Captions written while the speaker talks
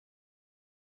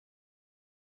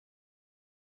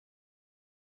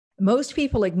Most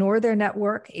people ignore their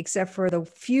network except for the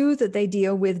few that they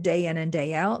deal with day in and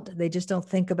day out. They just don't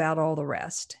think about all the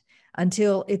rest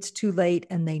until it's too late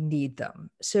and they need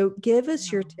them. So give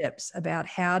us your tips about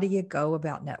how do you go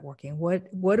about networking?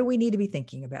 What do we need to be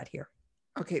thinking about here?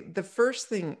 Okay, the first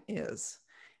thing is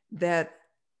that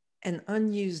an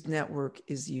unused network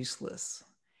is useless.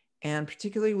 And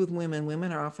particularly with women,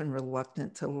 women are often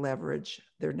reluctant to leverage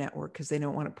their network because they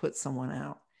don't want to put someone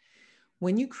out.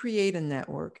 When you create a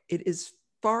network, it is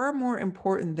far more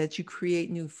important that you create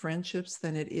new friendships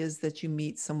than it is that you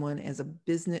meet someone as a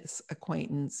business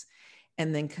acquaintance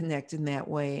and then connect in that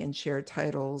way and share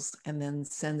titles and then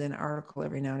send an article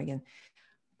every now and again.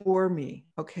 For me,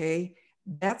 okay?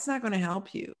 That's not going to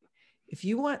help you. If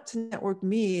you want to network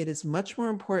me, it is much more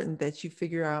important that you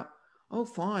figure out, oh,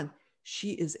 Fawn,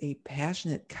 she is a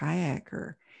passionate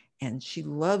kayaker and she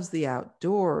loves the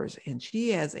outdoors and she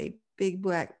has a big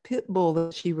black pit bull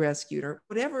that she rescued, or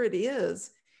whatever it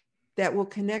is that will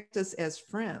connect us as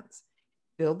friends.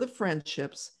 Build the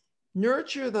friendships,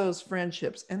 nurture those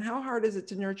friendships. And how hard is it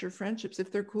to nurture friendships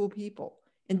if they're cool people?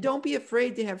 And don't be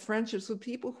afraid to have friendships with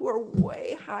people who are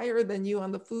way higher than you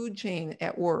on the food chain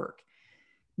at work.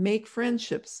 Make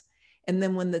friendships. And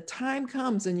then when the time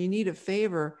comes and you need a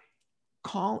favor,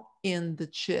 call in the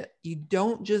chit. You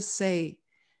don't just say,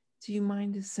 do you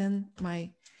mind to send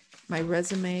my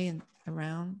resume and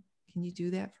around? Can you do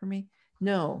that for me?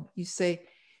 No, you say,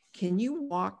 can you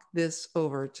walk this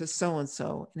over to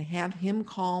so-and-so and have him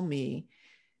call me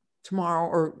tomorrow,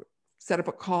 or set up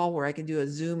a call where I can do a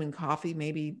Zoom and coffee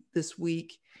maybe this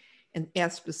week, and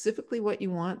ask specifically what you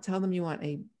want. Tell them you want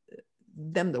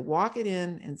them to walk it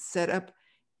in and set up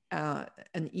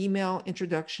an email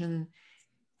introduction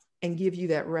and give you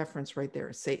that reference right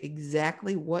there. Say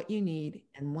exactly what you need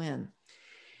and when.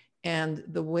 And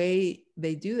the way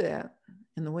they do that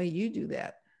and the way you do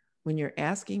that, when you're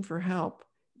asking for help,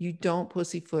 you don't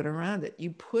pussyfoot around it.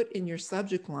 You put in your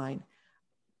subject line,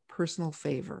 personal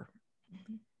favor.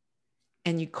 Mm-hmm.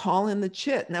 And you call in the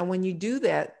chit. Now, when you do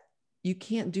that, you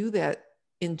can't do that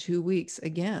in 2 weeks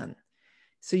again.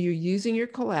 So you're using your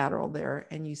collateral there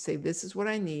and you say, this is what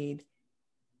I need.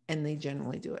 And they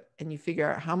generally do it. And you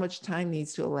figure out how much time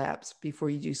needs to elapse before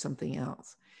you do something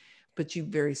else. But you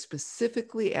very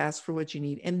specifically ask for what you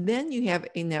need. And then you have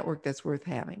a network that's worth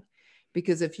having.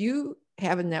 Because if you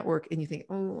have a network and you think,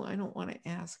 oh, I don't want to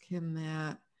ask him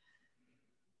that,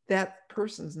 that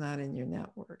person's not in your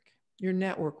network. Your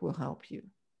network will help you.